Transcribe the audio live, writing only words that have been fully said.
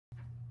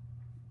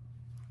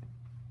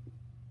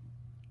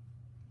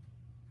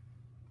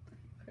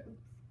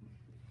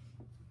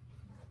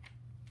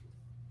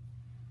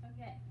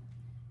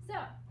So,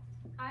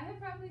 I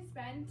have probably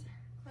spent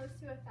close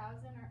to $1,000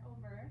 or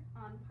over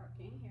on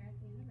parking here at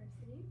the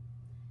university.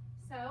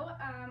 So,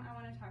 I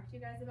want to talk to you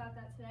guys about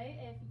that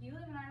today. If you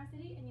live in Iowa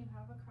City and you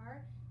have a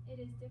car,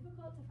 it is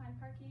difficult to find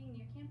parking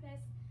near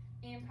campus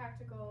and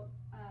practical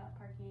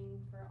parking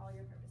for all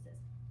your purposes.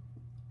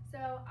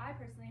 So, I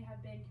personally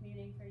have been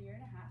commuting for a year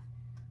and a half.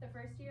 The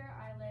first year,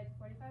 I lived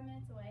 45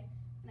 minutes away,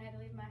 and I had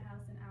to leave my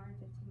house an hour and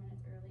 15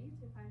 minutes early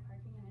to find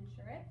parking and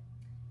insure it.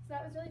 So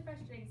that was really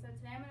frustrating. So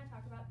today I'm going to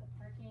talk about the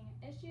parking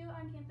issue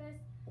on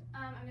campus.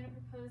 I'm going to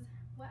propose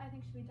what I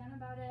think should be done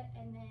about it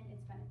and then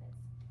its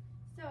benefits.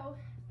 So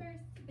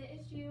first, the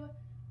issue,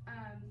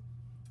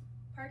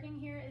 parking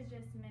here is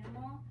just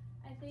minimal,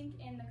 I think,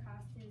 and the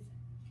cost is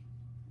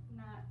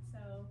not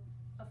so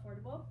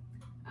affordable.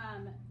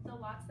 The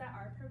lots that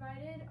are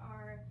provided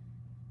are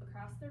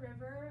across the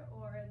river,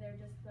 or they're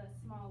just the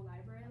small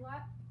library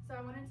lot. So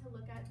I wanted to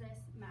look at this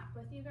map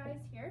with you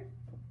guys here.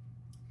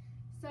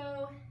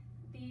 So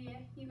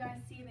you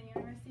guys see the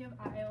University of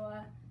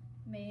Iowa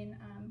main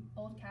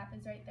old cap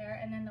is right there,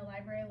 and then the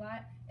library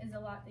lot is a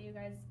lot that you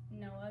guys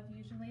know of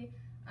usually.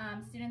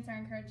 Students are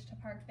encouraged to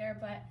park there,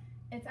 but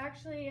it's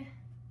actually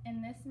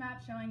in this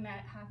map showing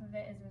that half of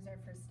it is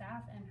reserved for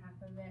staff and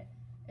half of it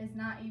is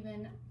not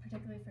even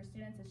particularly for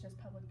students, it's just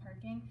public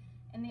parking.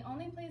 And the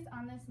only place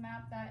on this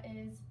map that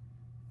is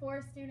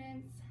for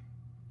students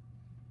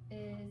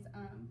is,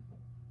 I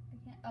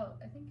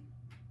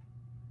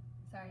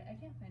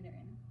can't find it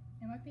right now.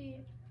 It might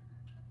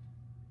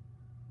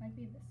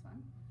be this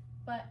one,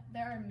 but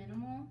there are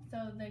minimal.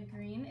 So the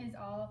green is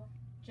all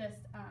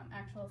just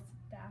actual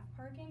staff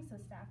parking, so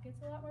staff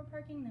gets a lot more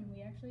parking than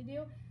we actually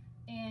do.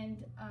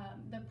 And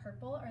the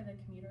purple are the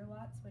commuter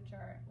lots, which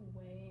are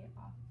way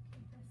off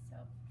campus. So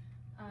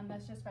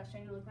that's just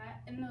frustrating to look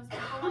at. And those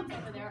purple ones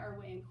over there are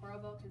way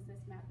incorrigible because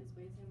this map is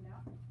way zoomed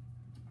out.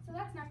 So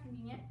that's not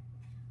convenient.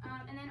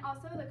 And then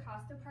also the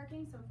cost of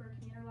parking. So for a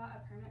commuter lot,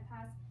 a permit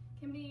pass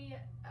can be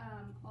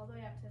all the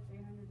way up to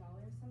 $300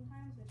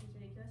 sometimes, which is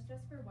ridiculous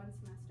just for one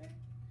semester.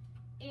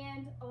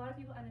 And a lot of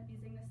people end up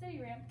using the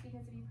city ramp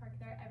because if you park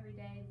there every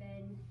day,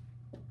 then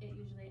it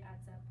usually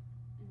adds up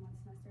in one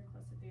semester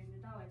close to $300.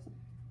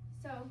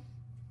 So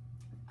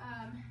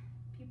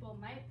people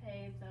might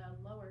pay the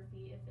lower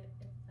fee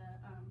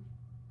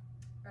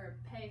or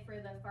pay for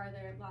the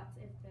farther lots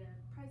if the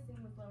pricing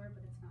was lower,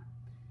 but it's not.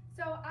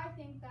 So I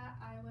think that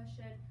Iowa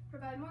should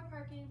provide more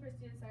parking for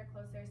students that are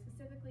closer,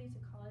 specifically to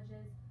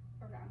colleges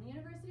around the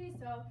university.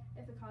 So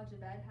if the College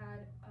of Ed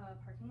had a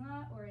parking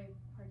lot or a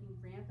parking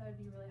ramp, that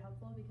would be really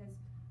helpful because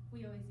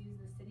we always use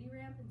the city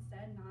ramp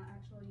instead, not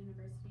actual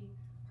university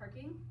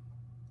parking.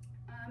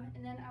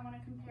 And then I want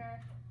to compare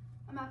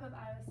a map of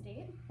Iowa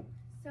State.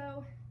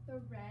 So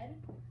the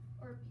red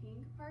or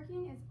pink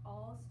parking is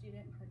all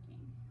student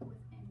parking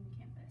within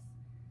campus.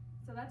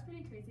 So that's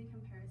pretty crazy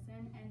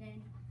comparison. And then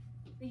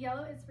the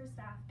yellow is for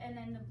staff, and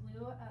then the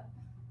blue up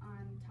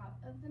on top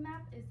of the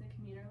map is the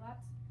commuter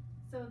lots.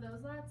 So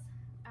those lots,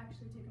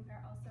 actually to compare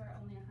also, are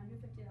only $150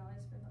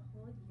 for the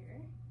whole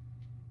year.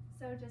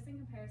 So just in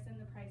comparison,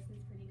 the price is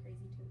pretty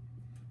crazy too.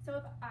 So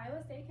if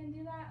Iowa State can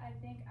do that, I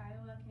think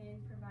Iowa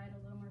can provide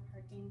a little more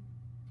parking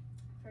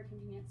for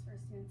convenience for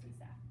students and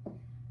staff.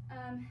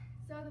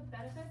 So the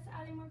benefits to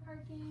adding more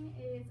parking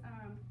is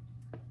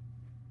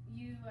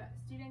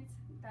students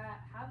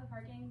that have the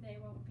parking, they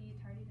won't be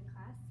tardy to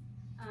class.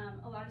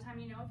 A lot of time,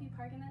 if you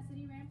park in that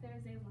city ramp,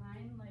 there's a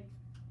line like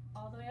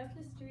all the way up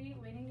the street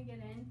waiting to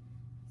get in.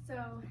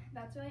 So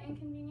that's really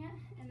inconvenient.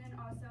 And then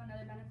also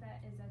another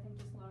benefit is I think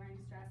just lowering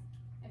stress.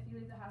 If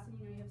you leave the house and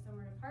you know you have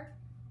somewhere to park,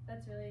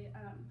 that's really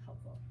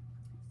helpful.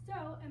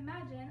 So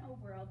imagine a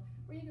world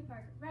where you can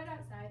park right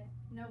outside,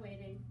 no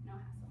waiting, no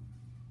hassle.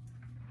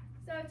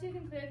 So to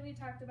conclude, we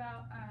talked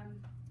about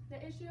the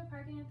issue of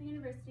parking at the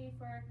university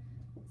for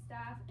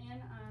staff and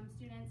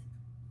students.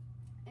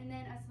 And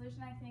then a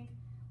solution I think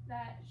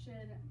that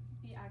should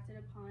be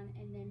acted upon,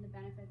 and then the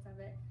benefits of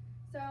it.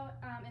 So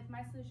if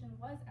my solution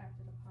was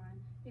acted upon,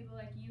 people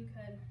like you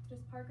could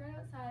just park right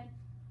outside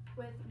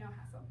with no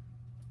hassle.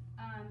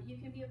 You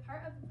can be a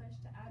part of the push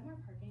to add more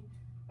parking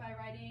by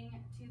writing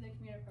to the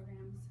commuter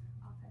programs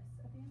office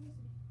at the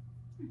university.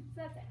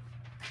 So that's it.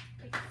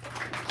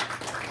 Thanks.